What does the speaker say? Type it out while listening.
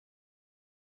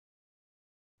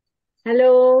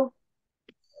Hello,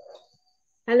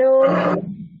 hello,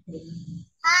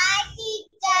 Hi,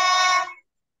 teacher.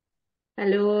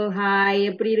 hello, hi,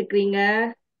 எப்படி இருக்கிறீங்க?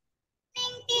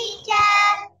 Morning, teacher.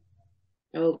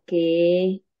 Okay,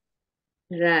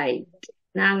 right.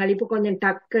 நாங்கள் இப்போ கொஞ்சம்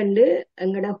டக்குண்டு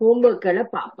எங்களோட ஹோம்ஒர்க்களை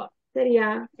பார்ப்போம். சரியா?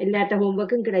 எல்லாட்ட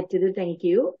ஹோம்ஒர்க்கும் கிடைச்சது,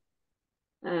 தேங்க்யூ.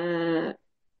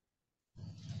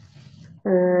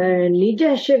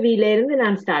 நிஜஸ்வி இருந்து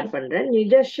நான் ஸ்டார்ட் பண்றேன்.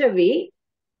 நிஜஸ்வி,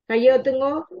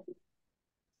 கையோத்துங்கோ.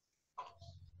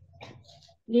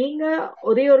 நீங்க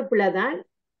ஒரே ஒரு பிள்ளைதான்.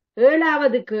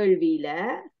 ஏழாவது கேள்வியில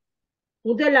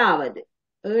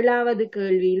ஏழாவது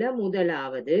கேள்வியில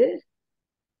முதலாவது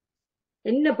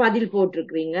என்ன பதில்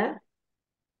போட்டிருக்கிறீங்க?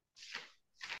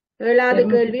 ஏழாவது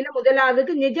கேள்வியில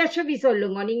முதலாவதுக்கு நிஜஸ்வி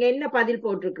சொல்லுங்க. நீங்க என்ன பதில்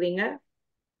போட்டிருக்கிறீங்க?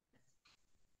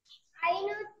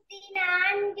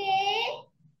 504,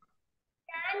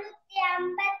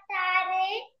 456,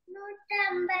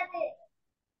 150.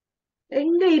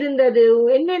 எங்க இருந்தது?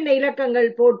 என்னென்ன இலக்கங்கள்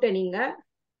போட்ட நீங்க?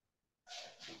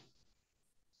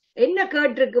 என்ன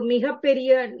கேட்டிருக்கு?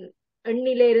 மிகப்பெரிய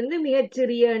எண்ணில இருந்து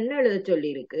மிகச்சிறிய எண்ணை எழுத சொல்லி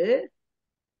இருக்கு.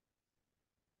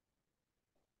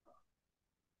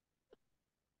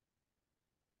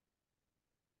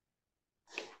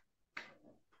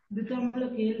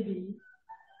 கேள்வி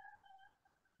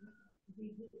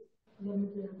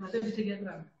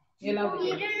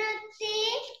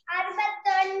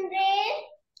 261,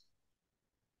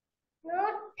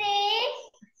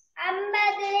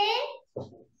 150,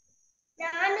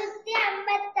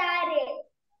 456.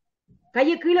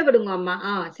 கைய கீழே விடுங்க அம்மா.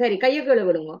 சரி, கைய கீழே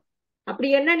விடுங்க. அப்படி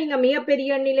என்ன நீங்க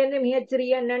மிகப்பெரிய எண்ணில இருந்து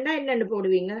மிகச்சிறிய எண்ணா என்னன்னு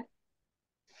போடுவீங்க?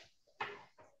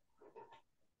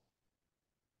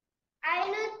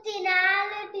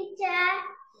 504, teacher.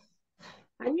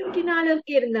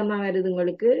 504 இருந்தம்மா வருது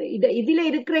உங்களுக்கு. இதுல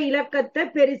இருக்கிற இலக்கத்தை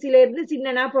பெருசில இருந்து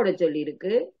சின்னனா போட சொல்லி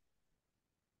இருக்கு.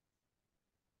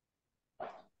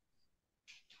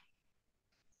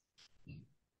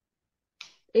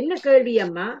 என்ன கேள்வி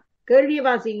அம்மா? கேள்வியை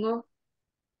வாசிங்கோ.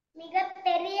 மிக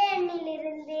பெரிய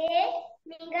எண்ணிலிருந்து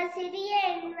மிக சிறிய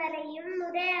எண் வரையும்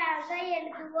முறையாக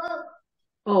எழுதுவோம்.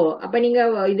 அப்ப நீங்க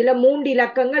இதுல 3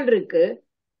 இலக்கங்கள் இருக்கு.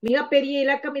 மிகப்பெரிய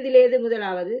இலக்கம் இதுல எது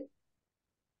முதலாவது?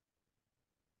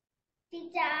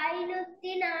 Teacher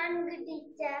 504,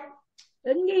 teacher.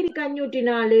 எங்க இருக்கு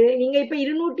 504? நீங்க இப்ப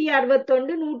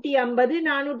 261, 150,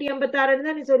 486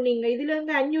 தானே சொன்னீங்க. இதுல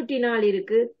எங்க 504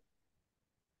 இருக்கு?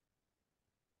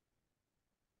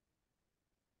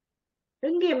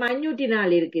 எங்கேம்மா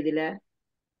 504 இருக்கு இதுல?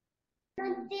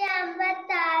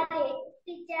 156,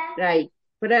 டீச்சர். ரைட்.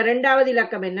 இப்ப ரெண்டாவது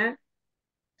இலக்கம் என்ன?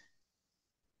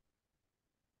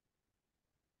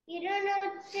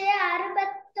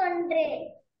 261.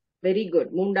 Very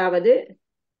good. மூன்றாவது?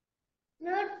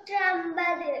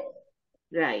 150.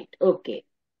 Right, okay.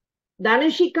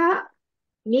 தனுஷிகா,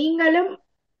 நீங்களும்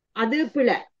அது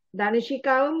பிழை.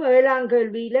 தனுஷிகாவும் 7ஆம்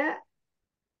கேள்வியில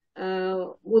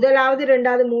முதலாவது,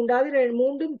 ரெண்டாவது, மூன்றாவது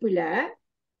மூன்றும் பிழை.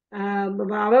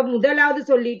 அவ முதலாவது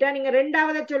சொல்லிட்டா. நீங்க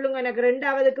ரெண்டாவத சொல்லுங்க. எனக்கு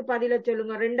ரெண்டாவதுக்கு பதில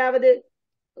சொல்லுங்க. ரெண்டாவது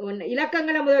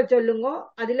இலக்கங்களை முதல் சொல்லுங்க,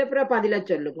 அதுல அப்புறம் பதில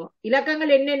சொல்லுங்க.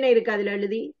 இலக்கங்கள் என்னென்ன இருக்கு அதுல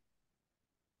எழுதி?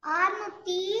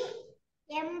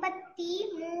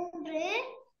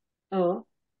 683.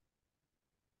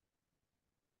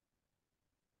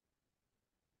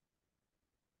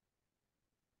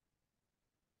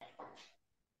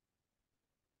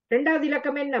 ரெண்டாவது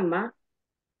இலக்கம் என்னம்மா?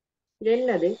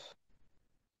 என்னது?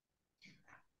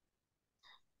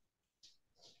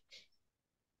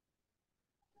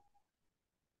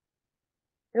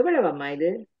 எவ்வளவு அம்மா இது?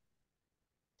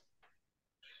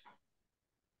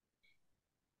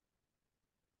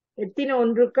 எத்தனை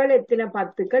ஒன்றுக்கள், எத்தனை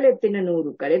பத்துக்கள், எத்தனை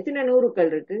நூறுக்கள்? எத்தனை நூறுக்கள்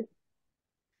இருக்கு?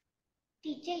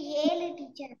 Teacher 7,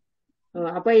 teacher.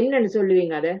 அப்ப என்னன்னு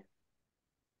சொல்லுவீங்க அத?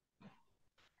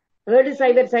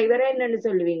 700 என்னன்னு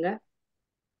சொல்லுவீங்க?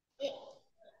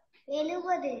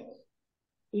 70.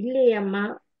 இல்லையே அம்மா,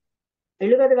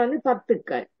 70 வந்து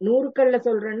பத்துக்கள். நூறுக்கள்ல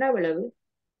சொல்றேன்னா எவ்வளவு?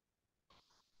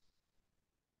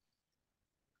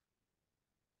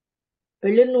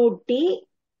 700.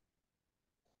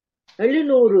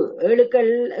 700.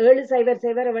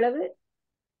 700 எவ்வளவு?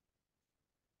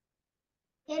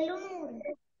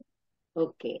 700.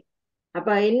 ஓகே. அப்ப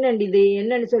என்னண்டு இது?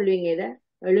 என்னன்னு சொல்லுவீங்க இத?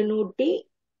 773.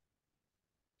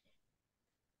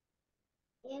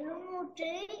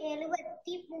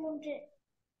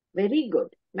 Very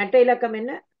good. மற்ற இலக்கம்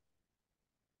என்ன?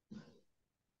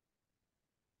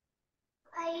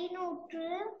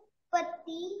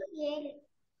 537.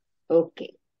 ஓகே.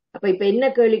 அப்ப இப்ப என்ன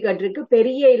கேள்வி கேட்டிருக்கு?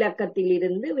 பெரிய இலக்கத்தில்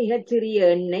இருந்து மிகச்சிறிய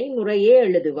எண்ணை முறையே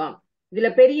எழுதுவாம். இதுல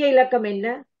பெரிய இலக்கம் என்ன?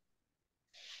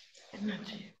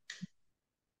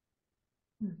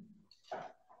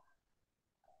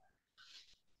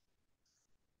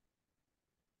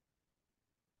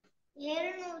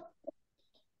 எழுநூத்தி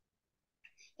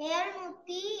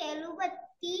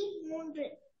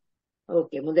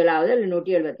ஓகே, முதலாவது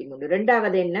 773.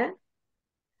 இரண்டாவது என்ன?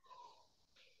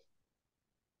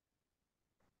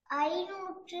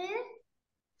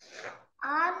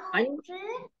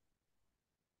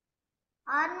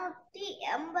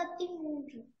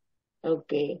 683.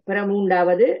 ஓகே, அப்புறம்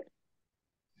மூன்றாவது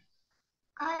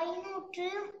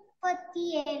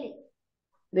 537.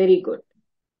 Very good.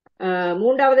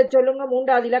 மூன்றாவது சொல்லுங்க,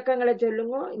 மூன்றாவது இலக்கங்களை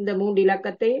சொல்லுங்க, இந்த 3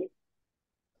 இலக்கத்தை.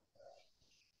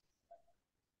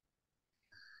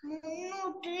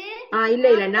 300.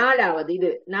 இல்ல நாலாவது,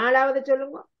 இது நாலாவது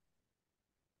சொல்லுங்க.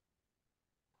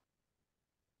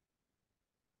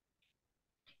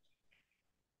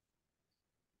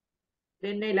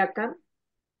 என்ன இலக்கம்?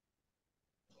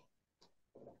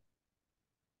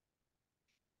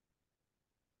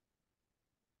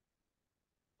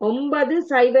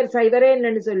 900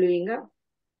 என்னன்னு சொல்லுவீங்க?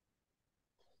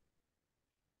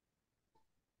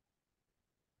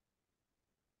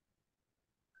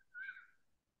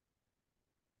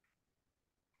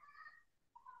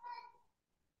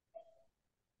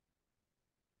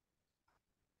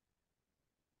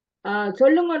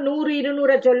 சொல்லுங்க, 100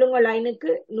 200 சொல்லுங்க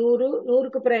லைனுக்கு. 100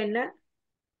 100க்கு அப்புறம் என்ன?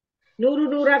 100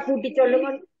 100 கூட்டி சொல்லுங்க.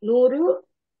 100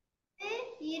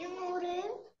 200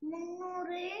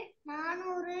 300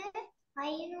 400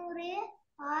 500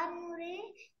 600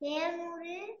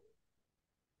 700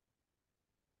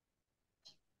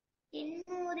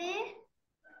 800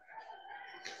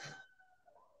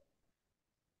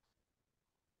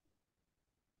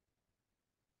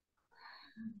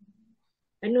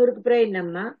 800க்கு அப்புறம்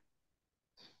என்னம்மா?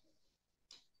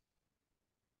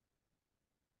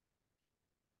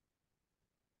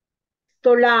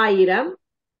 900.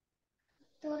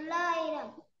 900.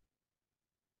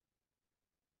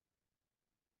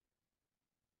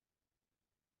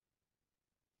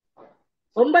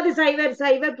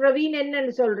 900. பிரவீன்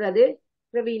என்னன்னு சொல்றது?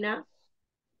 பிரவீனா?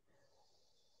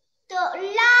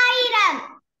 900.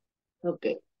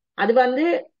 ஓகே, அது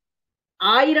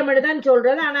 1000 தான்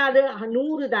சொல்றது, ஆனா அது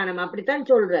 100 தானம், அப்படித்தான்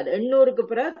சொல்றது. 800க்கு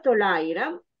பிறகு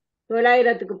 900,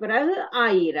 900க்கு பிறகு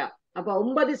 1000. அப்ப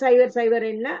 900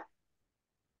 என்ன?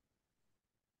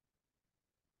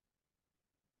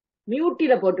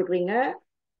 மியூட்டில போட்டுக்கிறீங்க.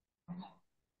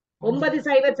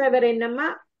 900 என்னம்மா?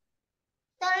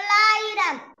 900.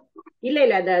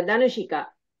 இல்ல தனுஷிகா.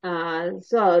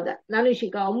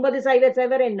 தனுஷிகா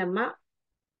 900 என்னம்மா?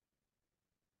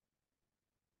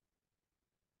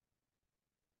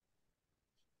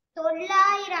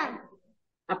 900.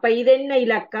 அப்ப இது என்ன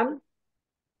இலக்கம்?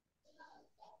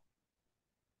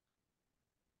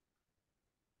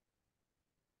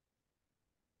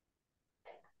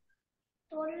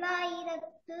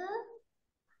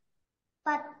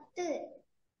 910.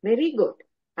 Very good.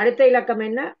 அடுத்த இலக்கம்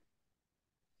என்ன?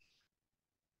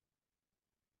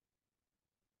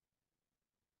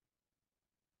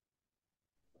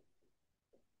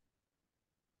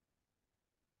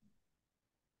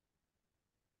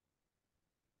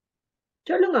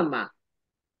 600.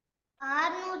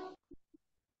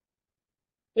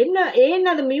 என்ன, ஏன்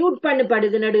அது மியூட்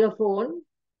பண்ணப்படுது நடுக போன்?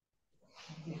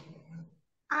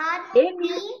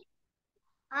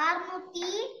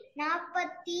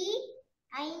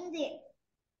 645.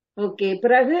 ஓகே,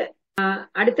 பிறகு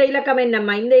அடுத்த இலக்கம்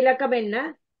என்னம்மா? இந்த இலக்கம் என்ன?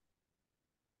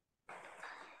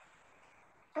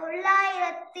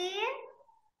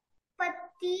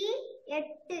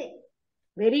 938.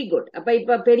 Very good. அப்ப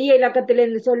இப்ப பெரிய இலக்கத்துல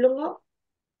இருந்து சொல்லுங்க.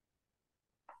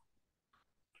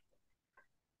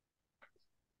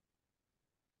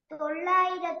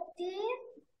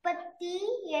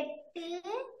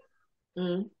 938.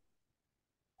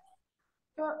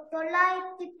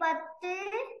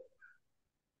 910.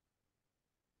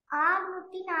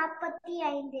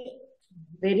 645.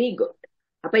 Very good.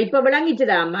 அப்ப இப்ப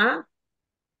விளங்கிச்சுதாமா?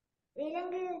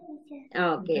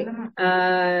 ஓகே,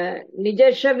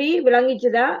 நிஜஸ்வி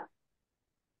விளங்கிச்சுதா?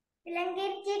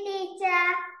 விளங்கிச்சு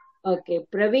டீச்சர். ஓகே,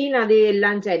 பிரவீன் அது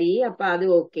எல்லாம் சரி, அப்ப அது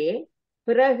ஓகே.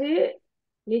 பிறகு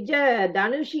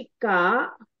தனுஷிகா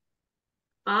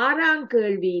 6ஆம்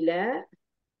கேள்வியில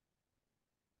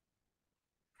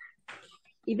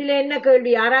இதுல என்ன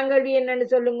கேள்வி? 6ஆம் கேள்வி என்னன்னு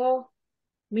சொல்லுங்க.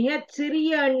 மிகச்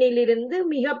சிறிய எண்ணிலிருந்து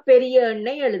மிக பெரிய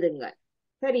எண்ணை எழுதுங்க.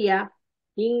 சரியா?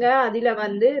 நீங்க அதுல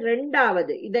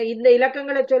இரண்டாவது இந்த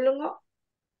இலக்கங்களை சொல்லுங்க.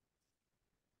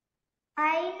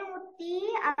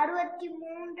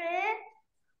 563.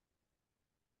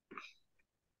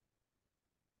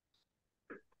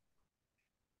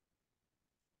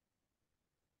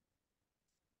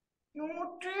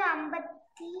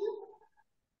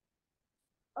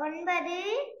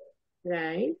 159.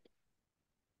 ரைட்.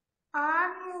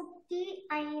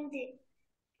 605.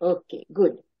 Okay,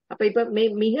 good. அப்ப இப்ப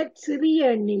மிக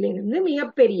சிறிய எண்ணிலிருந்து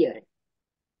மிகப்பெரிய எண்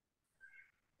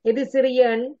எது சிறிய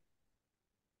எண்?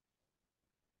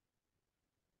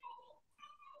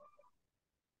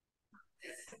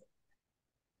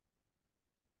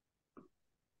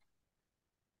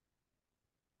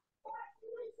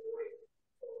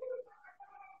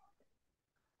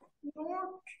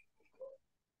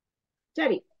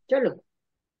 சரி, சொல்லுங்க.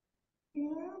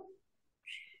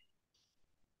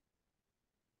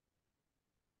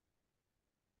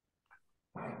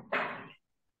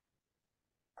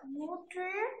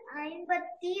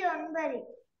 159.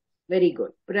 Very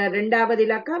good. இரண்டாவது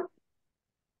இலக்கம்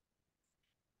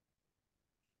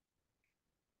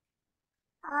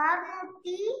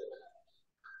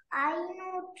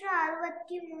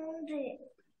 563.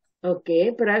 ஓகே,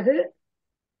 பிறகு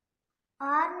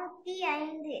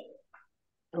 605.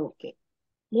 ஓகே.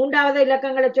 மூன்றாவது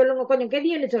இலக்கங்களை சொல்லுங்க. கொஞ்சம்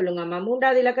கெதியன்னு சொல்லுங்க அம்மா.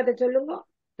 மூன்றாவது இலக்கத்தை சொல்லுங்க.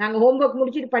 நாங்க ஹோம்ஒர்க்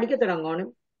முடிச்சிட்டு படிக்க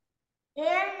தொடங்கணும்.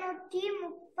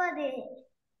 730.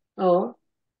 ஓ,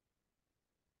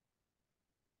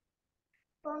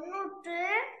 90.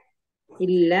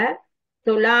 இல்ல,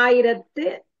 900.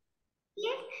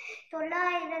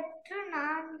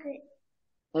 904.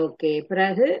 ஓகே,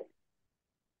 பிறகு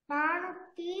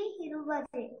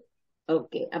 420.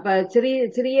 ஓகே. அப்ப சிறிய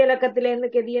சிறிய இலக்கத்துல இருந்து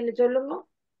கெதியன்னு சொல்லுங்க.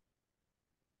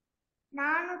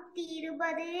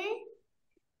 420.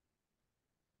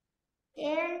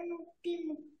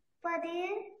 730.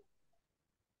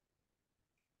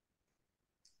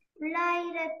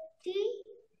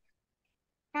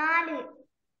 904.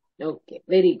 Okay,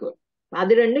 very good.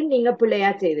 அது ரெண்டும் நீங்க பிள்ளையா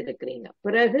செய்திருக்கிறீங்க.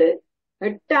 பிறகு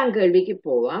 8ஆம் கேள்விக்கு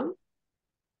போவோம்.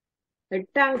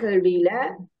 8ஆம் கேள்வியில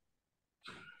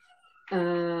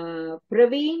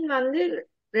பிரவீன்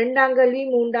 2ஆம் கேள்வி,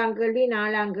 3ஆம் கேள்வி,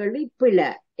 4ஆம் கேள்வி பிழை.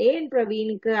 ஏன்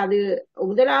பிரவீனுக்கு அது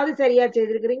முதலாவது சரியா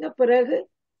செய்திருக்கிறீங்க, பிறகு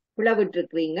பிழை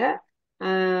விட்டுருக்கிறீங்க.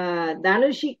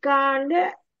 தனுஷிக்காண்ட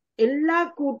எல்லா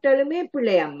கூட்டலுமே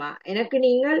பிழை அம்மா. எனக்கு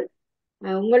நீங்கள்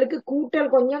உங்களுக்கு கூட்டல்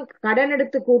கொஞ்சம் கடன்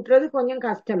எடுத்து கூட்டுறது கொஞ்சம்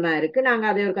கஷ்டமா இருக்கு. நாங்க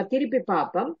அதை ஒரு திருப்பி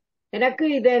பார்ப்போம். எனக்கு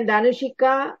இதை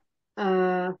தனுஷிக்கா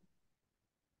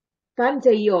தான்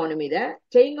செய்யணும். இத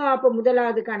செய்யுங்க. அப்ப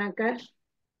முதலாவது கணக்க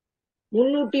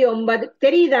 309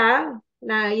 தெரியுதா?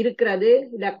 நான் இருக்கிறது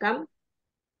இலக்கம்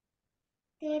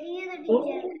தெரியுது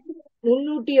டீச்சர்.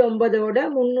 309ஓட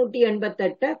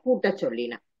 388 கூட்ட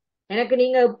சொல்லினேன். எனக்கு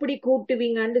நீங்க எப்படி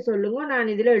கூட்டுவீங்கன்னு சொல்லுங்க,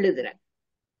 நான் இதுல எழுதுறேன்.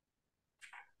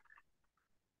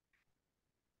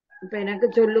 இப்ப எனக்கு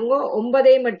சொல்லுங்க,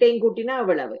 9ஐயும் 8ஐயும் கூட்டினா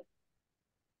அவ்வளவு.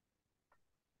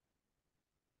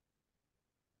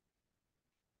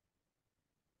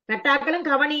 கட்டாக்களும்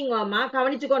கவனிங்க அம்மா,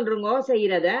 கவனிச்சு கொண்டுருங்கோ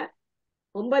செய்யறத.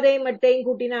 9ஐயும் 8ஐயும்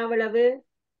கூட்டினா அவ்வளவு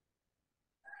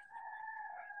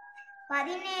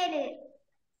 17.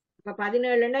 இப்ப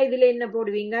 17ன்னா இதுல என்ன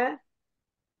போடுவீங்க?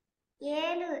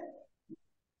 7.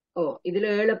 ஓ, இதுல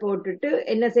 7 போட்டுட்டு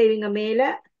என்ன செய்வீங்க மேல?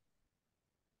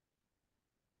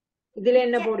 இதுல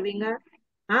என்ன போடுவீங்க?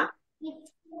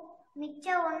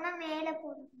 மிச்சம் ஒண்ண மேல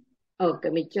போடுவீங்க. ஓகே,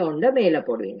 மிச்சம் ஒண்ட மேல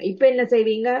போடுவீங்க. இப்ப என்ன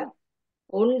செய்வீங்க?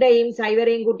 1ஐயும்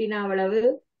 0ஐயும் கூட்டினா அவ்வளவு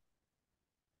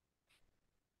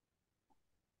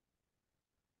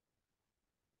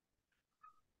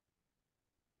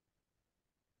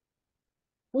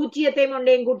 0ஐயும்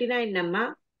 1ஐயும் கூட்டினா என்னம்மா?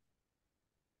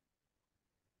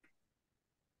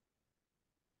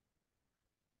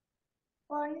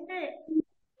 1.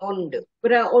 1.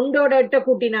 பிறகு 1ஓட 8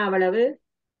 கூட்டினா அவ்வளவு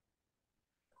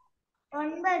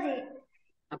 9.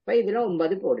 அப்ப இதுல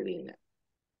 9 போடுவீங்க.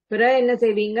 பிறகு என்ன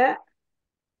செய்வீங்க?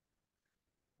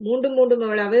 3 3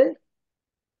 எவ்வளவு?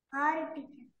 6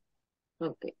 டீச்சர்.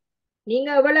 ஓகே. நீங்க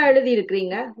எவ்வளவு எழுதி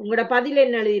இருக்கிறீங்க? உங்களோட பதில்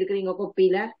என்ன எழுதி இருக்கிறீங்க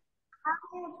கொப்பியில?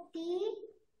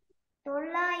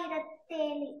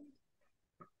 907.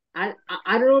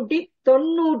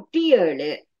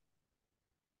 697.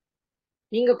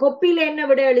 நீங்க கொப்பியில என்ன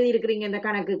விட எழுதி இருக்கிறீங்க இந்த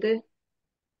கணக்குக்கு?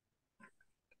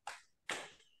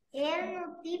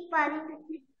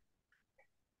 718.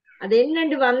 அது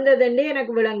என்னண்டு வந்ததுன்னு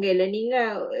எனக்கு விளங்க இல்லை. நீங்க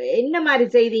என்ன மாதிரி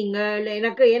செய்தீங்க?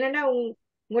 எனக்கு என்னன்னா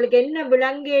உங்களுக்கு என்ன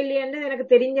விளங்க இல்லையன்னு எனக்கு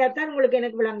தெரிஞ்சாதான் உங்களுக்கு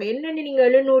எனக்கு விளங்க. என்னன்னு நீங்க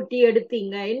 700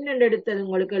 எடுத்தீங்க? என்னண்டு எடுத்தது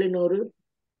உங்களுக்கு 700?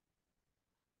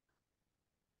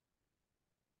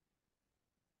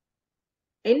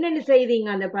 என்னன்னு செய்தீங்க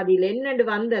அந்த பதில? என்னண்டு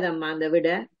வந்ததம்மா அந்த விட?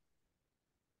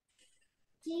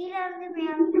 கீழ இருந்து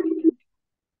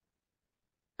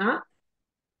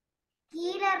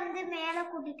மேல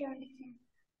கூட்டிட்டு வந்துட்டேன்.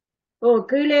 ஓ,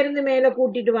 கீழே இருந்து மேல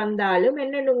கூட்டிட்டு வந்தாலும்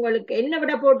என்னன்னு உங்களுக்கு என்ன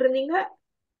விட போட்டிருந்தீங்க?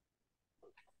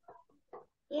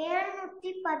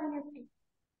 718.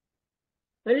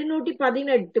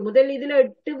 718. முதல் இதுல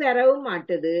 8 வரவும்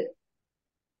மாட்டுது.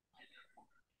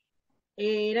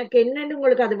 எனக்கு என்னன்னு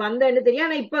உங்களுக்கு அது வந்தேன்னு தெரியும்.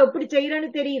 ஆனா இப்ப எப்படி செய்யறேன்னு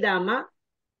தெரியுதாமா?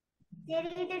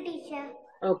 தெரியுது டீச்சர்.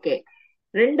 ஓகே.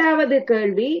 ரெண்டாவது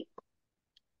கேள்வி,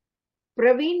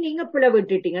 பிரவீன் நீங்க பிழை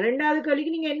விட்டுட்டீங்க. ரெண்டாவது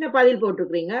கேள்விக்கு நீங்க என்ன பதில்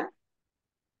போட்டிருக்கீங்க?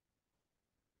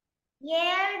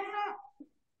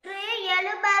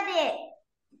 770.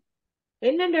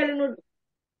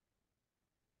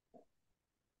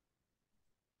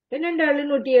 என்னண்டு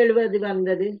 770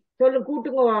 வந்தது? சொல்லு,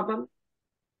 கூட்டுங்க பாப்பம்.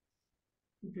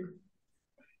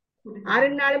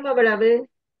 6 நாளும் எவ்வளவு?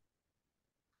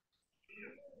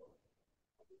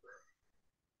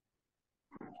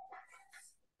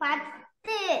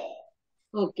 10.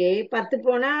 ஓகே, 10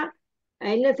 போனா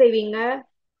என்ன செய்வீங்க?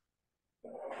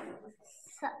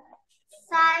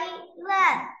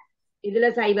 சைவர். இதுல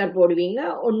சைபர் போடுவீங்க,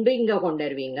 ஒன்று இங்க கொண்டு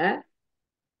வருவீங்க.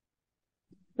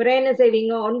 அப்புறம் என்ன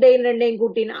செய்வீங்க? ஒன்றையும் ரெண்டையும்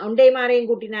கூட்டினா, ஒன்றையும் ஆறையும்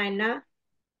கூட்டினா என்ன?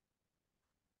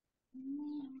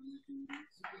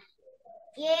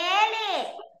 7.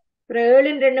 அப்புறம்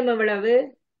 7 2 எவ்வளவு?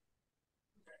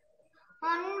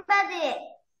 9.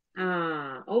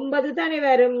 9 தானே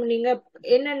வரும். நீங்க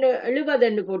என்னண்டு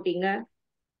 70 போட்டீங்க.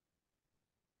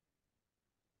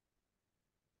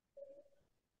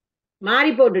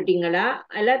 மாறி போட்டுட்டீங்களா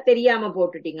அல்ல தெரியாம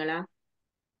போட்டுட்டீங்களா?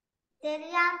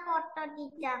 தெரியாம போட்டோம்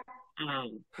டீச்சர்.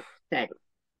 சரி.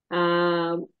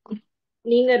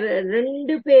 நீங்க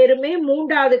ரெண்டு பேருமே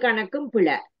மூன்றாவது கணக்கும்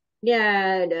பிழை.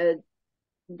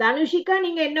 தனுஷிகா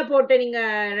நீங்க என்ன போட்ட? நீங்க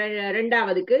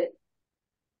ரெண்டாவதுக்கு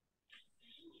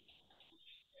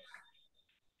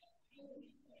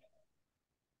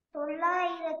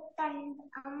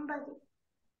 950.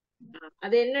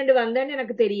 அது என்னண்டு வந்தேன்னு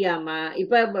எனக்கு தெரியாம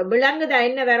இப்ப விளங்குதா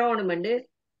என்ன வரணும்ண்டு?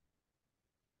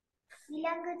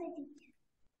 விளங்குது டீச்சர்.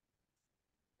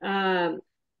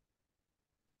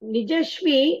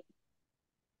 நிஜஸ்வி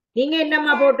நீங்க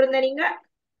என்னம்மா போட்டிருந்த? நீங்க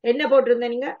என்ன போட்டிருந்த?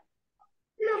 நீங்க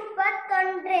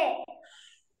 31.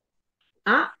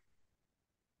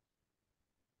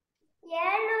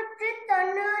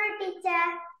 790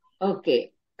 டீச்சர். ஓகே,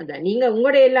 அதான் நீங்க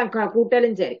உங்களுடைய எல்லாம்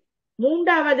கூட்டலும் சரி.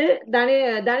 மூன்றாவது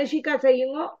தனுஷிகா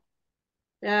செய்யுங்க.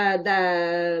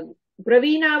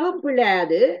 பிரவீனாவும்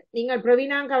பிள்ளையாது. நீங்கள்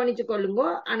பிரவீனா கவனிச்சு கொள்ளுங்க.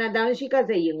 ஆனா தனுஷிகா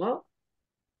செய்யுங்க.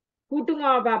 கூட்டுங்க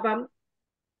பாப்பம்.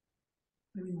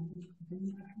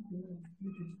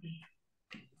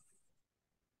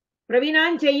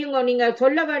 பிரவீனான் செய்யுங்க. நீங்க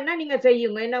சொல்ல வேணா நீங்க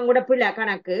செய்யுங்க. என்ன உங்களோட பிள்ளை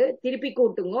கணக்கு திருப்பி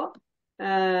கூட்டுங்க.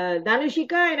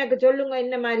 தனுஷிகா எனக்கு சொல்லுங்க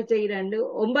என்ன மாதிரி செய்யறேன்.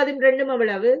 9 2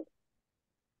 எவ்வளவு?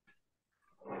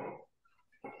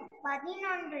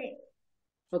 11.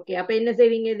 ஓகே, அப்ப என்ன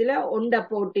செய்வீங்க? இதுல ஒண்ட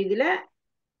போட்டு இதுல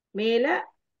மேல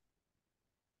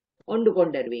ஒன்று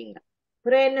கொண்டு வருவீங்க.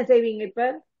 அப்புறம் என்ன செய்வீங்க? இப்ப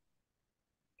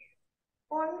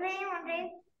ஒன்றையும்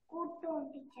கூட்டுவோம்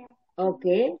டீச்சர்.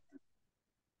 ஓகே,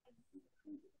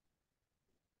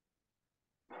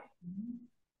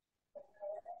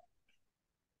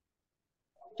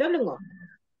 சொல்லுங்க.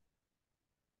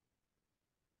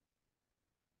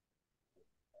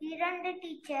 2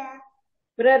 டீச்சர்.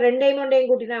 அப்புறம் ரெண்டையும் ஒன்றையும்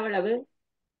கூட்டினா எவ்வளவு?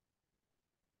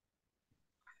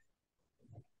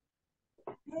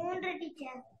 3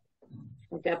 டீச்சர்.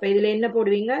 ஓகே, அப்ப இதுல என்ன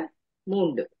போடுவீங்க?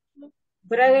 3.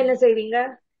 பிறகு என்ன செய்வீங்க?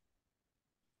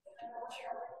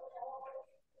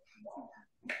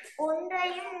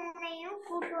 ஒன்றையும்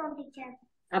கூட்டுவோம் டீச்சர்.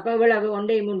 அப்ப எவ்வளவு?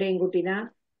 ஒன்றையும் மூண்டையும் கூட்டினா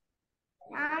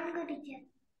 4 டீச்சர்.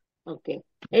 ஓகே.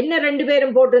 என்ன 2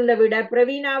 பேரும் போட்டிருந்த விட?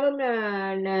 பிரவீனாவும்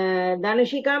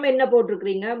தனுஷிகாவும் என்ன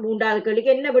போட்டிருக்கிறீங்க? மூன்றாவது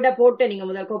கேள்விக்கு என்ன விட போட்ட நீங்க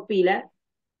முதல் கொப்பியில?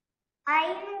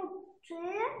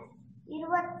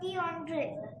 521.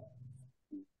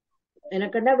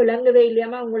 எனக்குண்டா விளங்கவே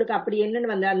இல்லையாமா உங்களுக்கு? அப்படி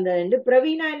என்னன்னு வந்த அந்த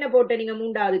பிரவீனா என்ன போட்ட நீங்க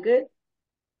மூன்றாவதுக்கு?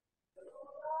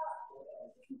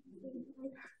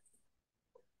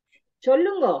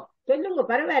 சொல்லுங்க சொல்லுங்க,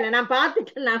 பரவாயில்ல. நான்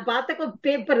பார்த்துட்டேன். நான் பார்த்த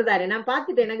பேப்பர் தானே, நான்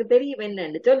பார்த்துட்டேன். எனக்கு தெரியும்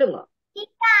என்னன்னு. சொல்லுங்க.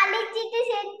 அழிச்சிட்டு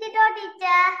செஞ்சுட்டோம்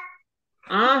டீச்சர்.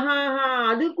 ஆஹாஹா,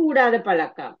 அது கூடாத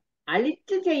பழக்கம்.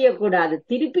 அழிச்சு செய்யக்கூடாது,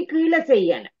 திருப்பி கீழே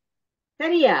செய்யணும்.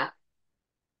 சரியா?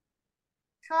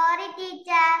 Sorry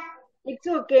teacher.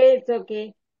 It's okay, it's okay.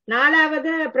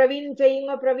 நாலாவது பிரவீன்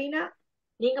செய்யுங்க. பிரவீனா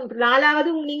நீங்க நாலாவது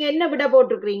நீங்க என்ன விட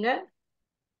போட்டிருக்கிறீங்க?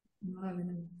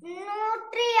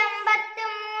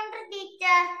 183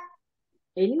 டீச்சர்.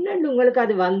 என்னன்னு உங்களுக்கு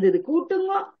அது வந்தது?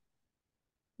 கூட்டுங்க.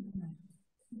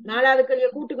 நாலாவது கேள்விய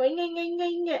கூட்டுங்க. இங்க இங்க இங்க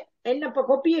இங்க என்னப்ப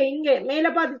கொப்பிய இங்க மேல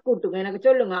பார்த்து கூட்டுங்க. எனக்கு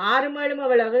சொல்லுங்க. 6 7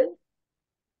 எவ்வளவு?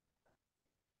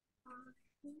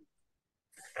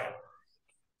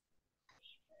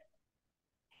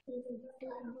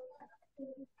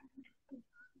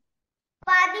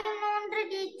 13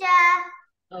 டீச்சர்.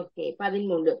 ஓகே,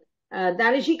 13.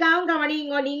 தனுஷிகாவும்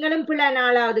கவனிங்கோ, நீங்களும் பிள்ளை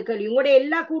 4வது கேள்வி. உங்களுடைய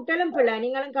எல்லா கூட்டலும் பிள்ளை,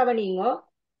 நீங்களும் கவனிங்கோ.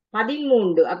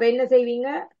 13. அப்ப என்ன செய்வீங்க?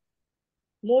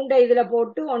 3 இதுல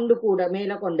போட்டு 1 கூட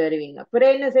மேல கொண்டு வருவீங்க.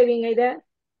 பிறகு என்ன செய்வீங்க? இத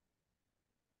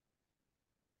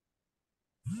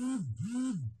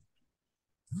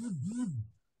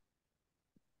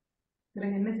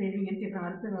என்ன செய்வீங்கன்னு கேட்கறாங்க.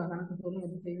 அடுத்த கணக்கு சொல்லுங்க,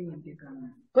 என்ன செய்வீங்கன்னு கேட்கறாங்க.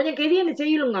 கொஞ்சம் கெதியன்னு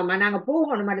செய்யலுங்கம்மா, நாங்க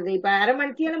போகணும் மாட்டேது. இப்ப அரை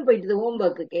மணித்தியாலும் போயிட்டுது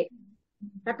ஹோம்ஒர்க்குக்கு.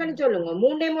 டக்குன்னு சொல்லுங்க.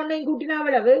 3 3 கூட்டினா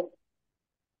அவ்வளவு?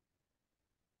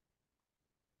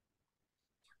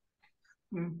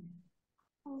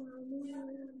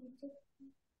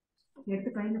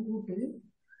 எடுத்து கையில கூட்டு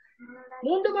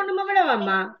 3 3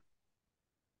 எவ்வளவாம்மா?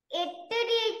 8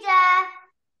 டீச்சர்.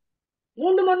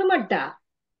 3 3 மட்டா?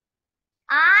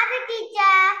 6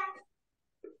 டீச்சர்.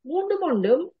 3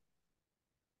 3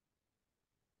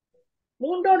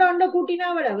 3ஓட 1 கூட்டினா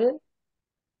அவ்வளவு?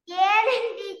 7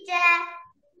 டீச்சர்.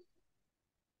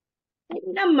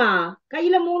 என்னம்மா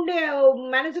கையில 3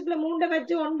 மனசுக்குள்ள 3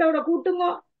 வச்சு 1ஓட கூட்டுங்க.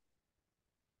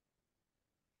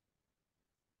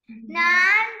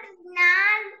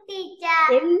 4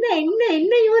 டீச்சர். என்ன என்ன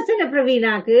என்ன யோசனை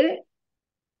பிரவீனாக்கு?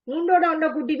 3ஓட 1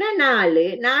 கூட்டினா 4,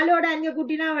 4ஓட 5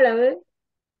 கூட்டினா அவ்வளவு?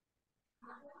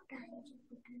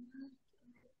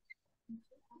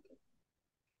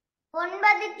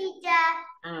 9 டீச்சர்.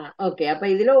 ஓகே, அப்ப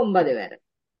இதுல 9 வேற.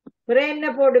 பிறகு என்ன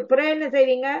போடு, பிறகு என்ன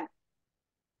செய்வீங்க?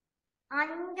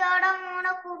 5ஓட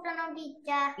 3 கூட்டணும்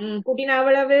டீச்சர். கூட்டினா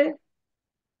அவ்வளவு?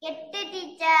 8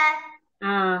 டீச்சர்.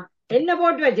 என்ன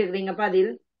போட்டு வச்சிருக்கீங்க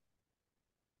பதில்?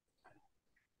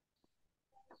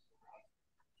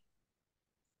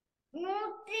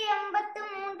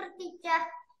 183 டீச்சர்.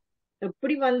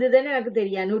 எப்படி வந்ததுன்னு எனக்கு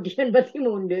தெரியா.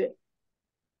 183.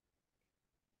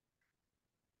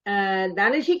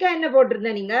 தனுஷிகா என்ன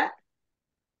போட்டிருந்த நீங்க?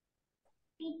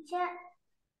 டீச்சர்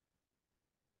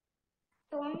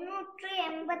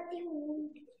 983.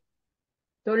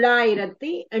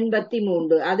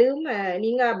 983. அதுவும்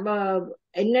நீங்க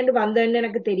என்னன்னு வந்தன்னு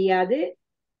எனக்கு தெரியாது.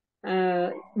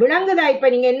 விளங்குதா இப்ப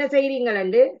நீங்க என்ன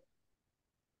செய்றீங்களு?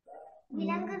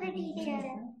 விளங்குது டீச்சர்.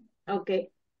 ஓகே,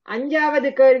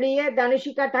 5வது கேள்விய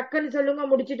தனுஷிகா டக்குன்னு சொல்லுங்க,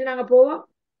 முடிச்சிட்டு நாங்க போவோம்.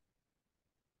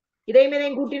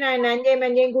 இதையும் கூட்டினா என்ன? 5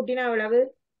 5 கூட்டினா எவ்வளவு?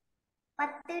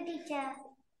 10 டீச்சர்.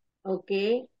 ஓகே,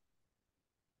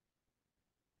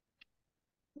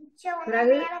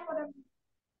 பிறகு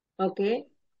ஓகே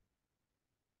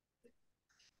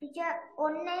டீச்சர்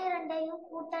 1 2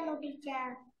 கூட்டணும்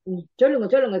டீச்சர். சொல்லுங்க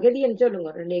சொல்லுங்க, கெதியன் சொல்லுங்க.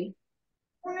 2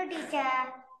 3 டீச்சர்.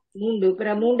 3.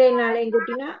 பிறகு 3 4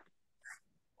 கூட்டினா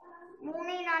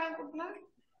 3 4 கூட்டினா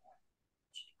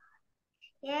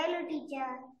 7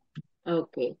 டீச்சர்.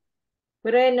 ஓகே,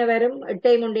 பிறகு என்ன வரும்?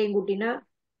 8 3 கூட்டினா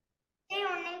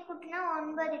 1 கூட்டினா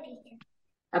 9 டீச்சர்.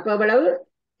 அப்ப எவ்வளவு?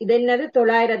 இது என்னது?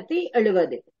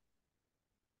 970.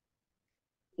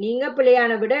 நீங்க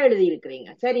பிள்ளையான விட எழுதி இருக்கிறீங்க,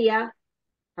 சரியா?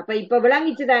 அப்ப இப்ப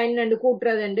விளங்கிச்சுதா என்னண்டு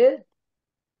கூட்டுறதுண்டு?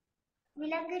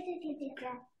 விளங்குது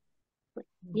டீச்சர்.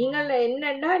 நீங்கள்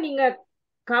என்னன்னா நீங்க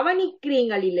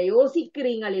கவனிக்கிறீங்கள் இல்ல,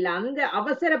 யோசிக்கிறீங்கள் இல்ல, அந்த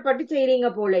அவசரப்பட்டு செய்றீங்க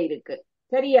போல இருக்கு,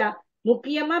 சரியா?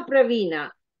 முக்கியமா பிரவீனா,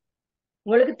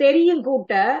 உங்களுக்கு தெரியும்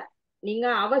கூட்ட, நீங்க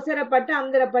அவசரப்பட்டு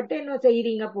அந்தரப்பட்டு என்ன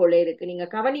செய்றீங்க போல இருக்கு, நீங்க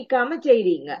கவனிக்காம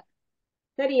செய்றீங்க,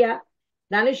 சரியா?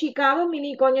 தனுஷிகாவும்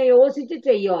இனி கொஞ்சம் யோசிச்சு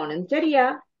செய்யணும், சரியா?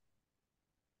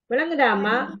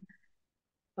 விளங்குதாமா?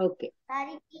 ஓகே,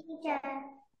 சரி டீச்சர்.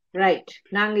 ரைட்.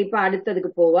 நாங்க இப்ப அடுத்ததுக்கு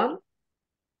போவோம்.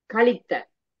 கழித்தல்.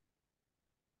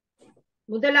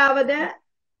 முதலாவது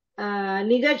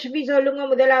நிதர்ஷ்மி சொல்லுங்க,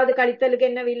 முதலாவது கழித்தலுக்கு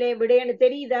என்ன விடைன்னு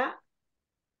தெரியுதா?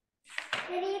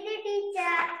 தெரியுது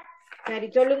டீச்சர். சரி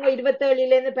சொல்லுங்க.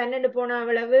 27ல இருந்து 12 போனா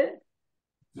அவ்வளவு?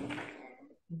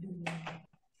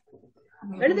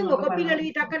 எழுதுங்க, கொப்பியில்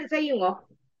எழுதி டக்குன்னு செய்யுங்க.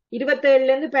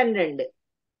 27ல இருந்து 12.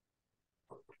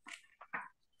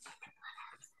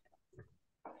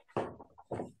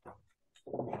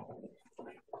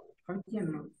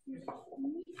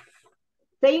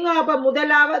 செய்யுங்க. அப்ப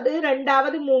முதலாவது,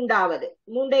 2வது, 3வது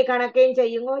 3 கணக்கையும்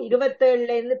செய்யுங்க.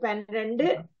 27ல இருந்து 12,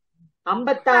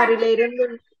 56ல இருந்து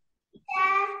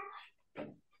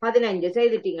 15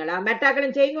 செய்துட்டீங்களா?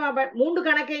 மெட்டாக்களும் செய்யுங்க. 3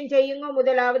 கணக்கையும் செய்யுங்க.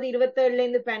 முதலாவது 27ல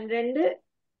இருந்து 12,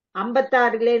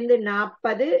 56ல இருந்து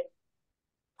 40,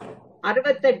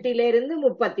 68ல இருந்து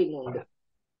 33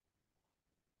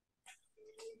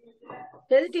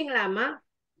 செய்துட்டீங்களாமா?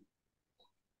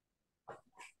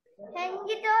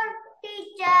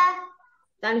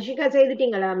 தனுஷிகா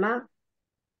செய்துட்டீங்களாமா?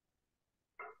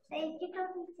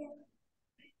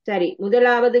 சரி,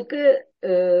 முதலாவதுக்கு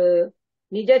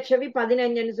நிஜச்சவி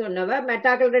 15ன்னு சொன்னவ.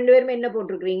 மெட்டாக்கள் 2 பேரும் என்ன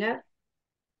போட்டிருக்கிறீங்க?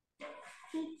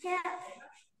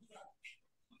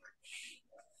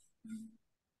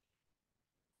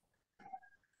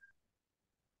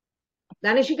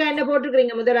 தனுஷிகா என்ன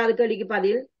போட்டிருக்கிறீங்க முதலாவது கேள்விக்கு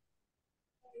பதில்?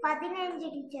 15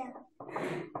 டீச்சர்.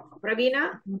 பிரவீனா?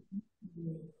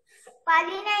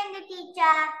 15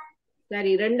 டீச்சர்.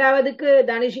 சரி, ரெண்டாவதுக்கு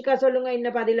தனுஷிகா சொல்லுங்க என்ன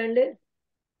பதில்?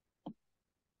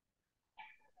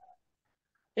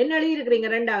 என்ன எழுதி இருக்கிறீங்க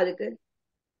ரெண்டாவதுக்கு?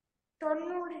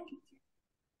 90 டீச்சர்.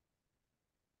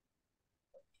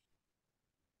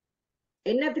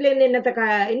 என்னத்துல இருந்து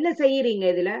என்ன செய்யறீங்க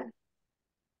இதுல?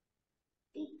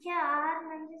 டீச்சர் 6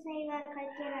 வந்து சைவர்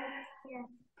கழிக்கிறார்.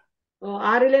 ஓ,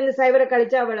 6ல இருந்து சைவரை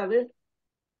கழிச்சா அவ்வளவு?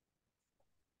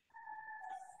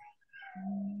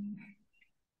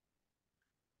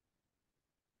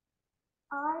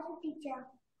 6 டீச்சர்.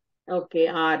 ஓகே,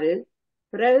 6.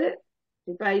 பிறகு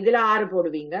இப்ப இதுல 6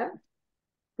 போடுவீங்க.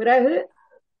 பிறகு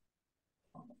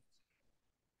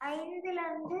 5ல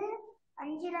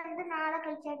இருந்து 4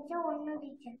 கழிச்சாச்சு 1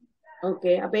 டீச்சர்.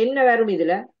 ஓகே, அப்ப என்ன வரும்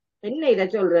இதுல? என்ன இத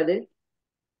சொல்றது?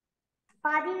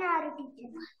 16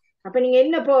 டீச்சர். அப்ப நீங்க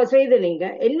என்ன செய்து நீங்க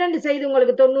என்னன்னு செய்து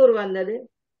உங்களுக்கு 90 வந்தது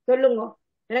சொல்லுங்க,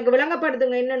 எனக்கு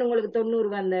விளங்கப்படுத்துங்க. என்னன்னு உங்களுக்கு 90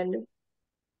 வந்தது?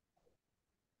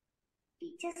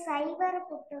 டீச்சர் சைவர்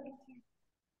போட்டு டீச்சர்.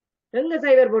 எங்க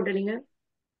சைவர் போட்டு நீங்க?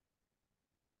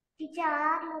 டீச்சர்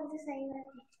 6ல இருந்து சைவர்.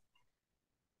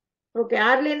 ஓகே,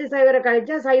 6ல இருந்து சைவரை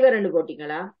கழிச்சா சைவர் 2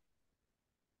 போட்டீங்களா?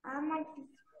 ஆமா டீச்சர்.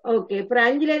 ஓகே, அப்புறம்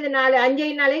 5ல இருந்து 4,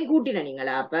 5 கூட்டின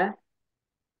நீங்களா? அப்ப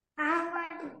ஆமா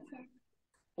டீச்சர்.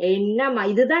 என்னம்மா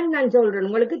இதுதான் நான் சொல்றேன்,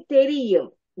 உங்களுக்கு தெரியும்,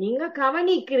 நீங்க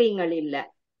கவனிக்கிறீங்க இல்ல.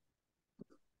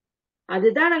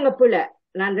 அதுதான் நாங்க பிள்ளை.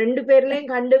 நான் 2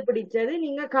 பேர்லயும் கண்டுபிடிச்சது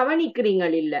நீங்க கவனிக்கிறீங்க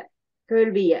இல்ல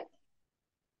கேள்விய.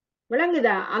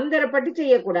 விளங்குதா? அந்தரப்பட்டு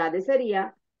செய்யக்கூடாது, சரியா?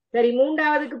 சரி,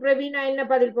 மூன்றாவதுக்கு பிரவீனா என்ன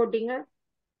பதில் போட்டீங்க?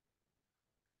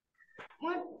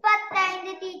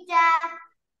 35 டீச்சர்.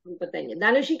 35.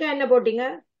 தனுஷிகா என்ன போட்டீங்க?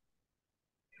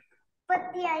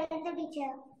 35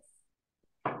 டீச்சர்.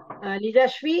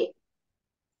 நிஜஸ்வி?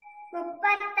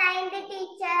 35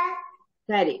 டீச்சர்.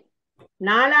 சரி,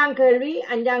 4ஆம் கேள்வி,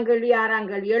 5ஆம் கேள்வி, 6ஆம்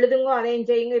கேள்வி எழுதுங்க, அதையும்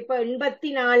செய்யுங்க. இப்ப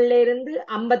 84ல இருந்து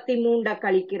 53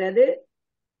 கழிக்கிறது.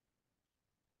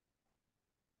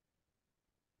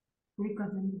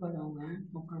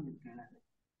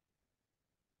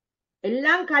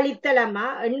 எல்லாம் கழித்தலமா.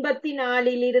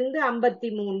 84ல் இருந்து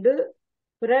 53,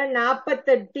 பிறகு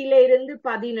 48ல இருந்து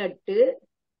 18,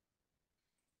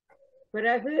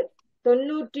 பிறகு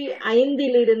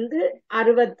 95ல் இருந்து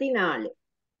 64.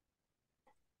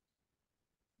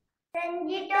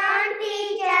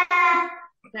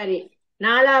 சரி,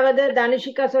 4வது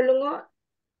தனுஷிகா சொல்லுங்க.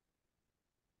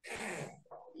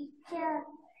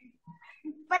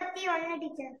 31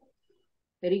 டீச்சர்.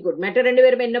 Very good. மற்ற 2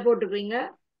 பேரும் என்ன போட்டுக்கிறீங்க?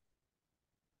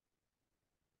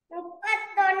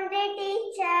 31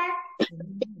 டீச்சர்.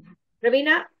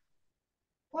 பிரவீனா?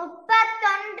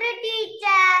 31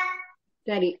 டீச்சர்.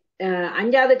 சரி,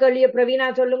 5வது கேள்விய பிரவீனா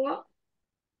சொல்லுங்க.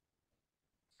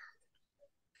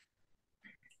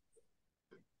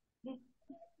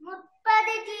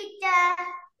 30 டீச்சர்.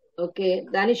 ஓகே,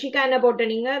 தனுஷிகா என்ன போட்ட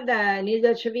நீங்க?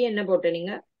 நிஜஸ்வி என்ன போட்ட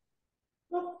நீங்க?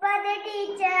 30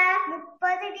 டீச்சர்.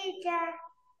 30 டீச்சர்.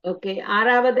 ஓகே,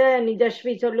 6வது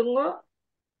நிஜஸ்வி சொல்லுங்க.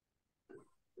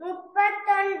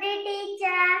 31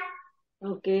 teacher.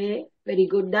 Okay, very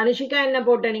good. Dhanushika என்ன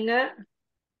போட்ட நீங்க?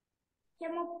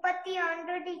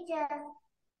 31 டீச்சர்.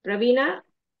 பிரவீனா?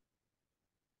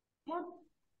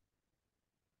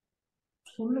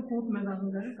 சொல்லு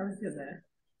கூட்டினதாங்க கழிச்சத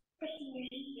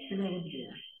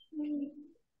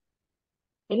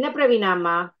என்ன பிரவீனா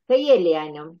அம்மா செய்ய இல்லையா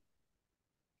இன்னும்?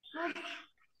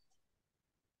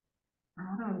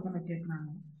 6வது கேட்கறாங்க.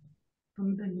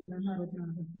 95ல இருந்து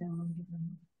 64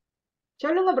 கேட்கறாங்க.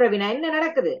 சொல்லுங்க பிரவீனா, என்ன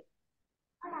நடக்குது?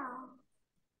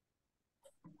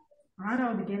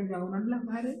 6வது கேள்வி அவங்க நல்லா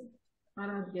பாரு.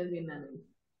 6வது கேள்வி என்னது?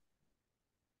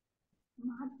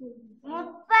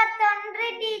 31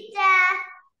 டீச்சர்.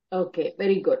 Okay,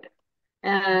 very good.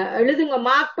 எழுதுங்க,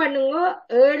 மார்க் பண்ணுங்க.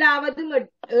 7வது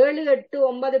 7, 8,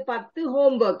 9, 10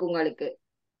 ஹோம்ஒர்க் உங்களுக்கு.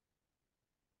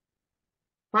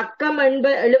 பக்கம்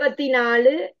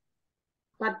 74,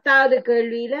 10வது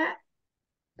கேள்வியில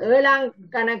 7ஆம்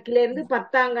கணக்கில இருந்து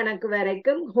 10ஆம் கணக்கு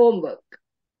வரைக்கும் ஹோம்ஒர்க்,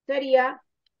 சரியா?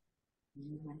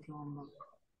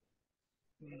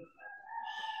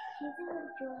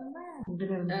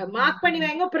 மார்க் பண்ணி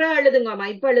வைங்க, பிறகு எழுதுங்கம்மா.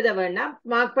 இப்ப எழுத வேண்டாம்,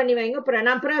 மார்க் பண்ணி வைங்க. பிறகு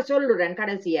நான் பிறகு சொல்லுறேன்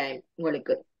கடைசியா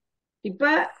உங்களுக்கு.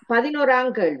 இப்ப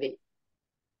 11ஆம் கேள்வி,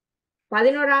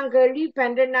 11ஆம் கேள்வி,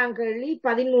 12ஆம் கேள்வி,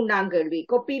 13ஆம் கேள்வி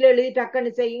கொப்பியில எழுதி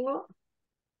டக்குன்னு செய்யுங்க.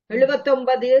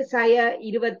 79 சய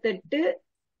 28,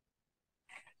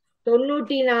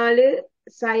 94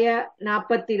 சய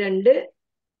 42,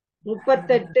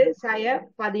 38 சய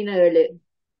 17.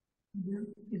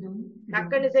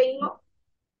 டக்குன்னு செய்யுங்க.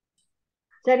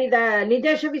 சரி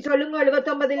நிஜேஷவி சொல்லுங்க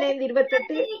 79ல இருந்து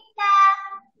 28. டீச்சர்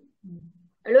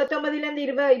 79ல இருந்து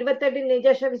 28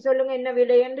 நிஜேஷவி சொல்லுங்க என்ன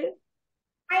விடை என்று.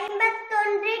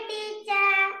 51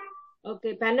 டீச்சர் ஓகே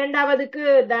 12வதுக்கு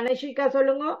தனஷிகா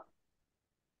சொல்லுங்க.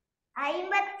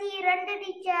 52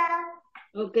 டீச்சர்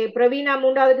ஓகே பிரவீனா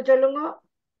 3வதுக்கு சொல்லுங்க.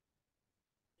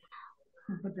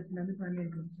 38ல இருந்து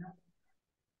 17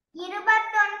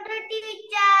 21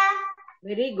 டீச்சர்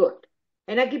வெரி குட்.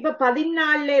 எனக்கு இப்ப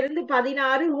 14ல இருந்து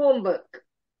 16 ஹோம்ஒர்க்.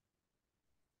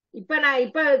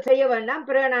 இப்ப செய்ய வேண்டாம்,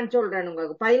 பிறகு நான் சொல்றேன்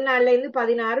உங்களுக்கு. 14ல இருந்து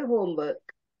 16 ஹோம்ஒர்க்.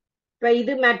 இப்ப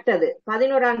இது மற்றது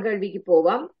 11ஆம் கேள்விக்கு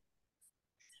போவோம்.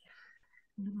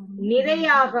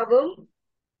 நிறையாகவும்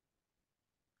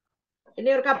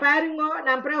இன்னொருக்கா பாருங்க,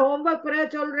 நான் அப்புறம் ஹோம்ஒர்க் பிறகு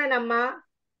சொல்றேன் அம்மா.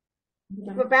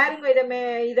 இப்ப பாருங்க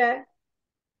இத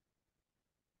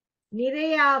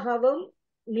நிறையாகவும்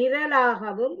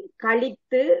நிரலாகவும்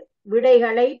கழித்து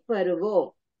விடைகளை பெறுவோம்.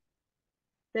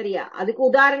 சரியா? அதுக்கு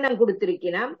உதாரணம்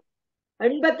கொடுத்திருக்கிறோம்.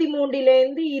 83ல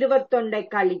இருந்து 21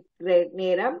 கழிக்கிற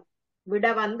நேரம் விட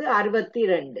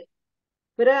 62.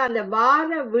 பிறகு அந்த வார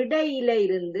விடையில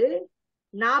இருந்து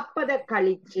 40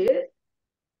 கழிச்சு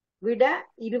விட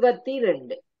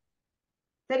 22.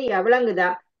 சரியா? விளங்குதா?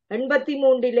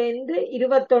 83ல இருந்து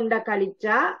 21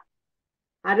 கழிச்சா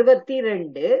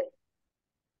 62,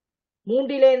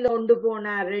 3ல இருந்து 1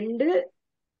 போனா 2,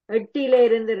 8ல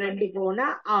இருந்து 2 போனா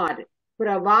 6.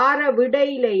 அப்புறம் வார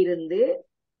விடையில இருந்து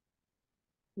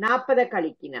 40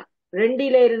 கழிக்கினா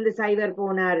 2ல இருந்து 0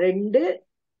 போனா 2,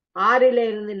 6ல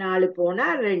இருந்து 4 போனா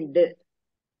 2.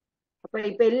 அப்ப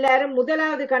இப்ப எல்லாரும்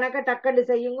முதலாவது கணக்க டக்கண்டு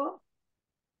செய்யுங்க.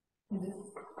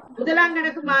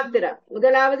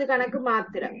 முதலாவது கணக்கு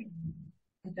மாத்திரம்.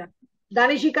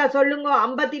 தனிஷிகா சொல்லுங்க.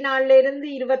 54ல இருந்து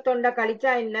 21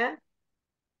 கழிச்சா என்ன?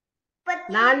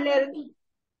 4ல இருந்து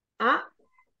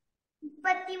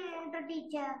 33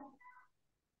 டீச்சர்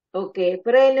ஓகே.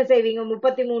 பிறகு என்ன செய்வீங்க?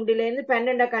 33ல இருந்து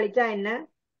 12 கழிச்சா என்ன?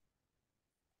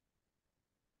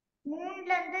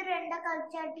 3ல இருந்து 2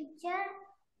 கழிச்சா டீச்சர்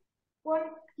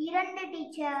 2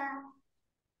 டீச்சர்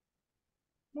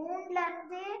 3ல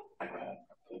இருந்து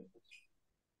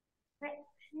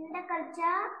 2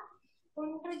 கழிச்சா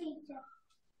 1 டீச்சர்.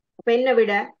 அப்ப என்ன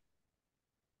விட?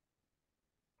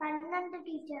 12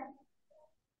 டீச்சர்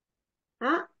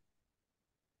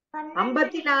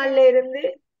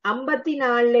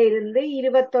 54ல இருந்து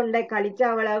 21 கழிச்சா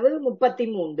அவ்வளவு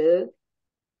 33.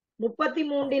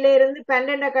 33ல இருந்து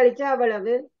 12 கழிச்சா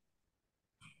அவ்வளவு?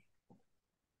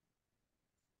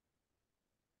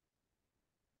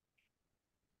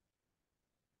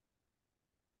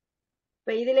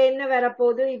 இப்ப இதுல என்ன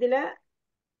வரப்போகுது? இதுல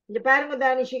இங்க பாருங்க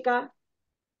தானிஷிகா,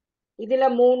 இதுல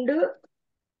 3,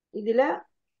 இதுல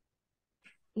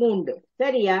 3.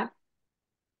 சரியா?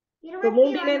 இப்ப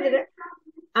 3ல இருந்து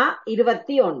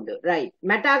 21. ரைட்.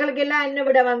 மெட்டாக்களுக்கு எல்லாம் என்ன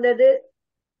விட வந்தது?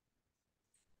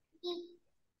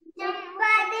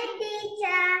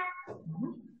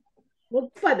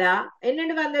 30.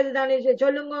 என்னன்னு வந்தது தானிஷ்?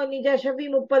 சொல்லுங்க நிஜாஷபி.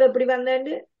 30 எப்படி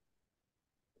வந்தது?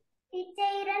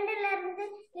 டீச்சர் 2ல இருந்து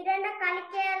 2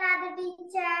 கழிக்க இயலாது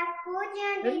டீச்சர். 0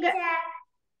 டீச்சர்.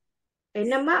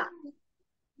 என்னம்மா?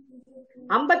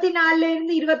 54ல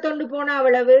இருந்து 21 போனா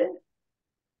அவ்வளவு?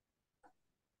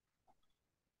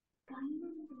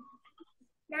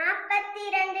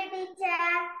 42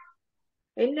 டீச்சர்.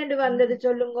 என்னன்னு வந்தது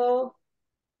சொல்லுங்க.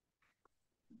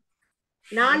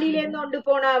 4ல இருந்து 1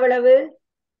 போனா அவ்வளவு?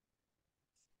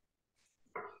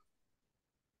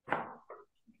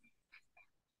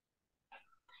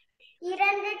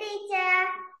 2 டீச்சர்.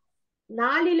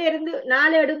 4ல இருந்து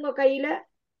 4 எடுங்க கையில.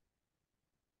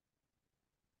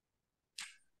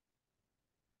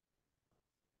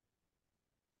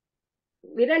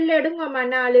 விரல்ல எடுங்கம்மா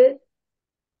 4.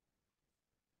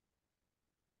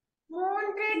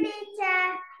 3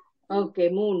 டீச்சர். ஓகே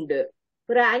 3.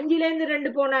 அப்புறம் 5ல இருந்து 2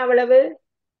 போனா அவ்வளவு?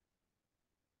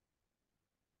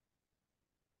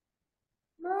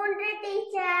 3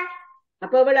 டீச்சர்.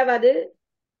 அப்ப எவ்வளவு அது?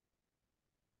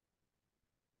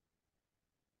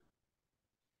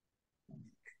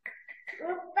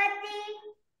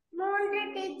 33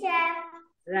 டீச்சர்.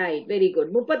 Right, very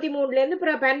good. 33ல இருந்து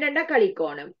அப்புறம் 12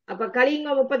 கழிக்கணும். அப்ப கழிங்க.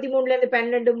 33ல இருந்து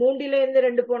 12. 3ல இருந்து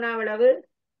 2 போனா அவ்வளவு?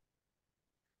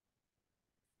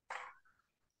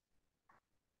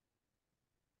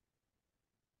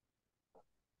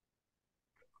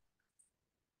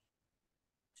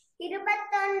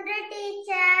 21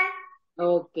 டீச்சர்.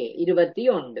 ஓகே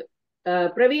 21.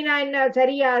 பிரவீனா என்ன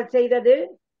சரியா செய்தது?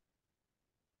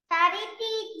 சரி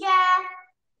டீச்சர்.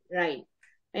 ரைட்.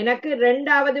 எனக்கு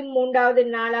 2வது 3வது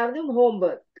 4வது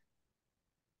ஹோம்ஒர்க்.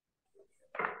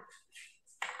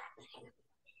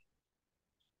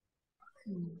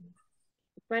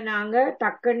 இப்ப நாங்க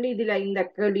டக்குன்னு இதுல இந்த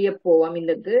கேள்விய போவோம்.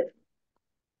 இதுக்கு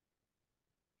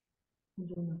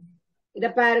இத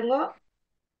பாருங்க.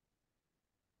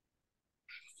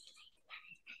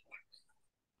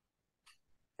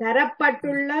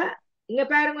 தரப்பட்டுள்ள இங்க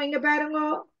பாருங்க.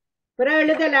 பிறகு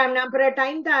எழுதலாம். நான் பிறகு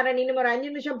டைம் தரேன். இன்னும் ஒரு 5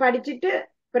 நிமிஷம் படிச்சுட்டு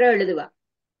பிறகு எழுதுவா.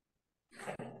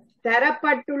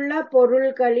 தரப்பட்டுள்ள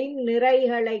பொருள்களின்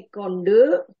நிறைகளை கொண்டு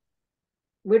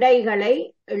விடைகளை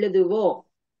எழுதுவோம்.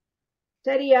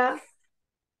 சரியா?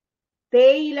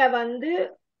 தேயிலை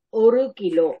 1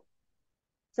 கிலோ,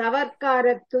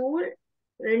 சவர்க்காரத்தூள்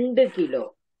 2 கிலோ,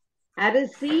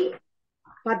 அரிசி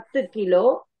 10 கிலோ,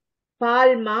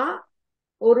 பால்மா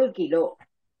 1 கிலோ.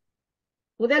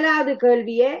 முதலாவது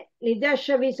கேள்வியை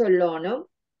நிதர்ஷவி சொல்லணும்.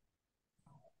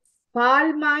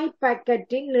 பால்மாய்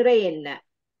பாக்கெட்டின் நிறை என்ன?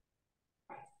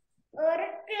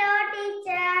 1 கிலோ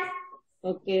டீச்சர்.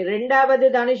 ஓகே. ரெண்டாவது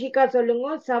தனுஷிகா சொல்லுங்க.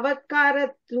 சவக்கார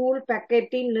தூள்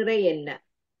பாக்கெட்டின் நிறை என்ன?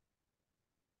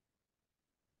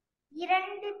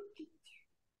 2.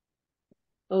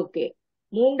 ஓகே.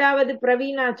 மூன்றாவது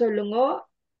பிரவீனா சொல்லுங்க.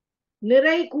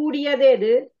 நிறை கூடியது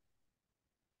எது?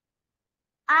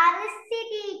 அரிசி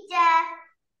டீச்சர்.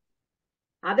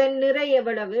 அதன் நிறை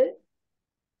எவ்வளவு?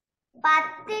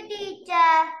 10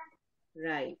 டீச்சர்.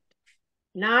 ரைட்.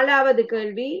 நாலாவது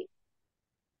கேள்வி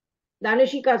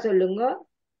தனுஷிகா சொல்லுங்க.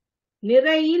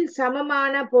 நிறையில்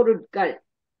சமமான பொருட்கள்.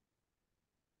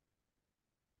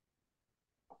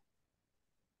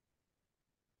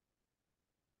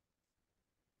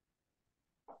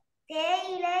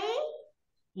 தேயிலை,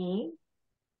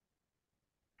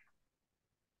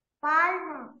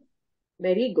 பால்மா.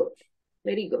 Very good,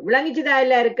 very good. விளங்கிச்சுதா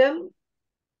எல்லாருக்கும்?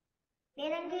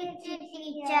 விளங்கிச்சு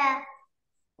டீச்சர்.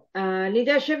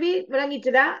 நிதர்ஷவி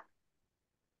விளங்கிச்சுதா?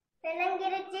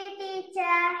 விளங்கிருச்சு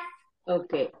டீச்சர்.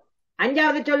 ஓகே.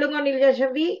 அஞ்சாவது சொல்லுங்க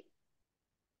நிதர்ஷவி.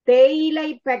 தேயிலை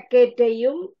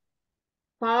பாக்கெட்டையும்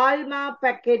பால்மா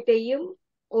பாக்கெட்டையும்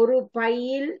ஒரு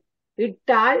பையில்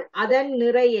இட்டால் அதன்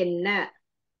நிறை என்ன?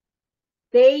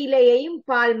 தேயிலையையும்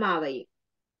பால்மாவையும்.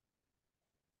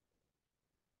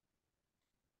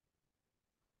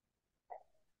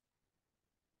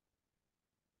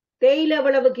 தேயிலை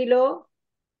எவ்வளவு கிலோ?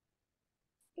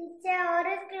 Teacher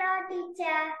 1 kilo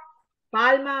teacher.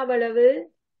 பால்மா எவ்வளவு?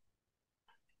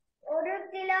 1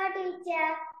 கிலோ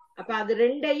டீச்சர். அப்ப அது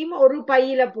ரெண்டையும் ஒரு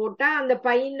பையில போட்டா அந்த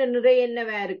பையில நிறை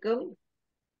என்னவா இருக்கும்?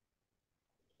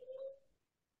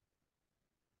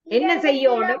 என்ன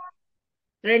செய்யணும்?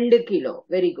 2 கிலோ.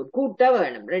 Very good. கூட்ட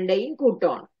வேணும். ரெண்டையும்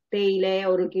கூட்டணும். தேயிலை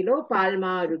 1 கிலோ,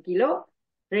 பால்மா 1 கிலோ,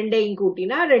 ரெண்டையும்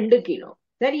கூட்டினா 2 கிலோ.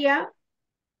 சரியா?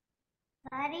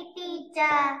 சரி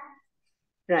டீச்சர்.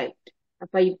 ரைட்.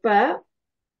 இப்ப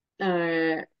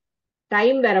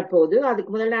டைம் வரப்போகுது.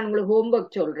 அதுக்கு முதல்ல நான் உங்களுக்கு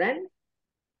ஹோம்ஒர்க் சொல்றேன்.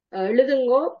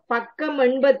 எழுதுங்கோ. பக்கம்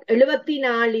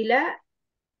 74ல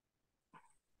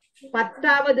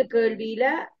 10வது கேள்வியில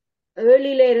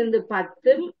 7ல இருந்து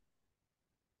 10,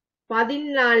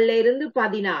 14ல இருந்து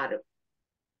 16.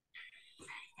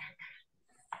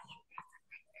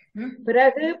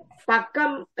 பிறகு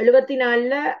பக்கம்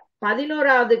 74ல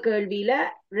 11வது கேள்வியில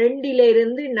 2ல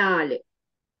இருந்து 4.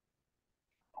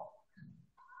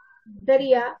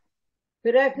 சரியா?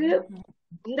 பிறகு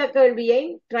இந்த கேள்வியை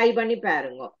ட்ரை பண்ணி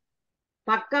பாருங்க.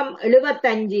 பக்கம்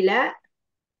 75ல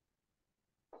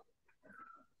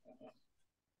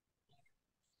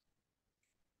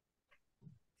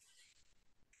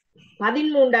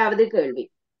 13வது கேள்வி.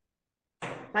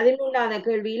 13வது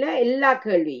கேள்வியில எல்லா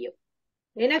கேள்வியும்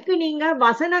எனக்கு நீங்க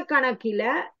வசன கணக்கில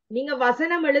நீங்க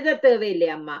வசனம் எழுத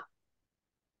தேவையில்லையம்மா.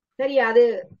 சரி, அது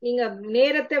நீங்க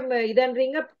நேரத்தை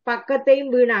இதன்றீங்க,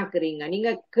 பக்கத்தையும் வீணாக்குறீங்க. நீங்க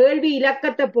கேள்வி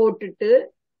இலக்கத்தை போட்டுட்டு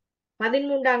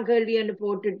 13ஆம் கேள்வி என்று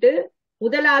போட்டுட்டு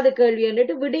முதலாவது கேள்வி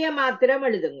என்றுட்டு விடைய மாத்திரம்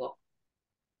எழுதுங்க.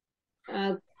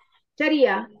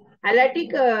 சரியா? அல்லாட்டி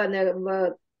அந்த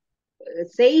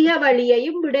செய்க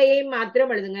வழியையும் விடையையும்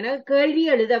மாத்திரம் எழுதுங்க. கேள்வி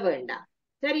எழுத வேண்டாம்.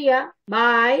 சரியா?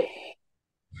 பாய்.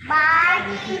 Bye,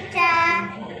 teacher.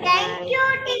 Thank you,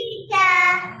 teacher.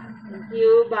 Thank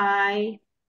you. Bye.